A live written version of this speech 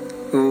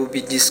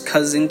be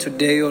discussing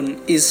today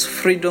on is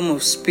freedom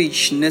of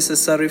speech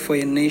necessary for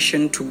a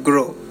nation to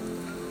grow.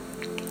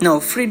 Now,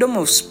 freedom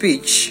of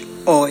speech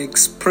or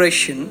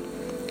expression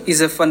is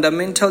a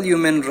fundamental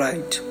human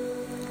right.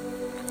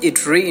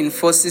 It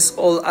reinforces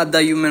all other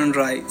human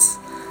rights,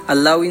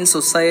 allowing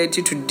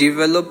society to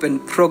develop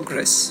and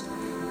progress.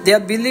 The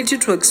ability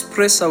to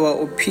express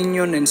our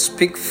opinion and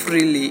speak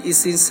freely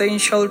is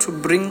essential to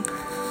bring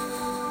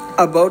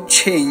about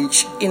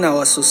change in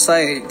our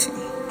society.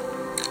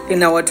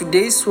 In our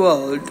today's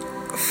world,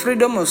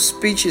 freedom of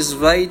speech is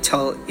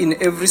vital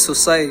in every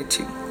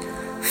society.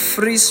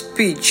 Free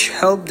speech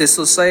helps the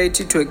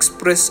society to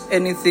express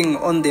anything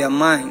on their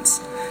minds,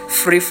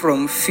 free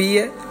from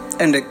fear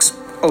and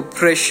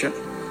oppression.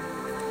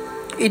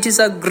 It is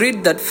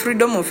agreed that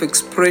freedom of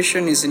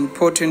expression is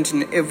important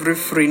in every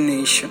free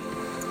nation.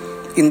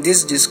 In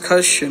this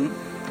discussion,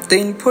 the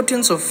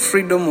importance of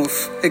freedom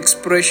of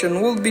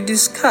expression will be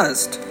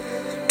discussed.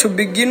 To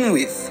begin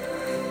with,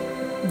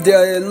 there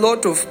are a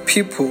lot of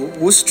people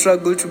who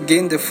struggle to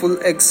gain the full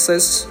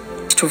access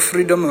to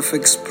freedom of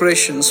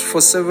expressions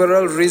for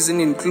several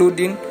reasons,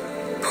 including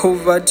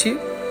poverty,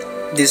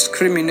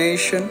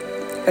 discrimination,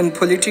 and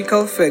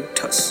political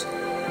factors.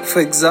 For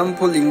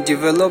example, in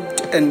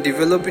developed and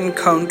developing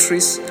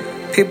countries,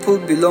 people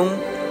below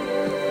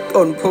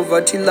on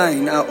poverty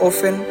line are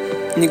often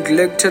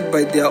neglected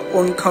by their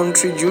own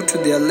country due to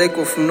their lack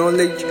of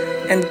knowledge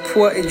and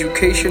poor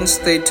education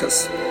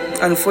status.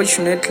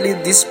 Unfortunately,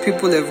 these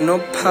people have no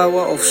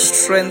power or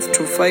strength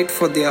to fight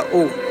for their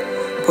own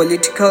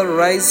political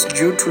rights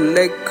due to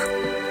lack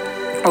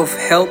of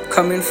help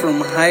coming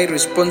from high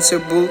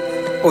responsible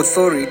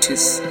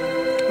authorities.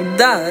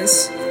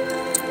 Thus,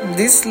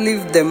 this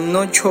leaves them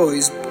no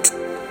choice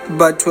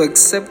but to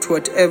accept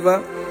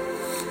whatever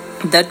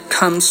that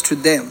comes to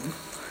them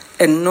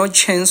and no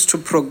chance to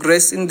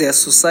progress in their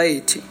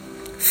society.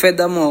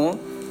 Furthermore,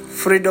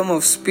 freedom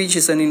of speech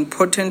is an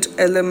important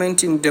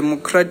element in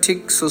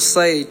democratic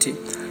society.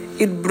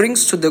 It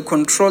brings to the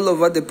control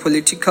over the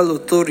political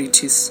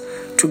authorities.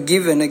 To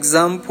give an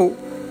example,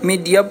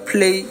 media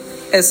play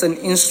as an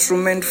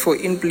instrument for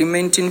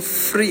implementing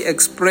free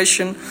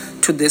expression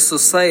to the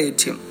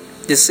society.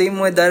 The same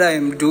way that I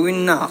am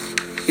doing now.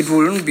 It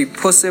wouldn't be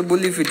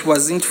possible if it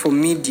wasn't for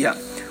media.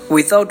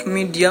 Without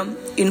media,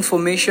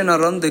 information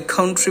around the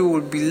country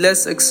would be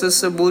less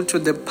accessible to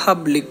the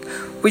public,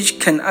 which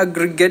can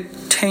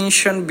aggregate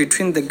tension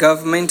between the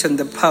government and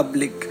the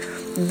public.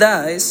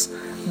 Thus,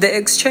 the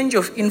exchange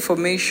of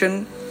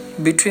information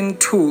between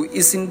two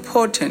is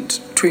important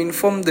to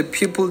inform the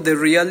people the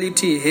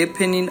reality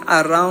happening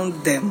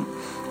around them.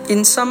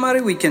 In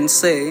summary, we can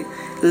say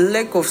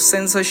lack of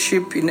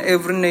censorship in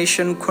every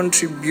nation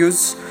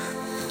contributed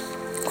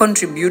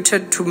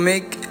to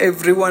make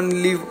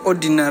everyone live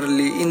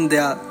ordinarily in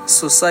their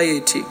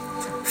society,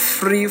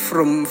 free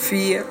from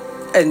fear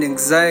and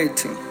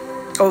anxiety.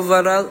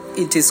 Overall,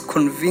 it is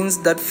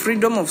convinced that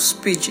freedom of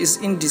speech is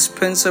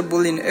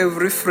indispensable in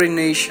every free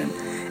nation.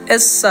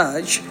 As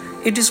such,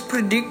 it is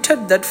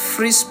predicted that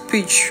free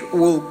speech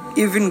will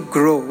even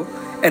grow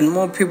and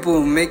more people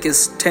will make a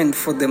stand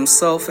for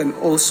themselves and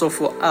also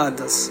for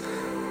others.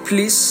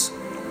 Please,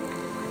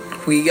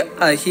 we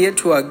are here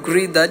to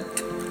agree that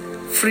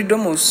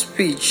freedom of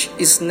speech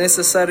is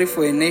necessary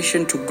for a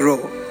nation to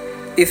grow.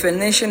 If a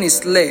nation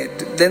is led,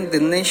 then the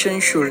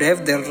nation should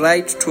have the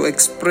right to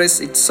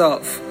express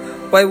itself.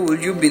 Why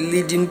would you be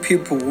leading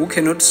people who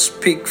cannot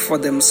speak for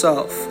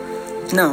themselves?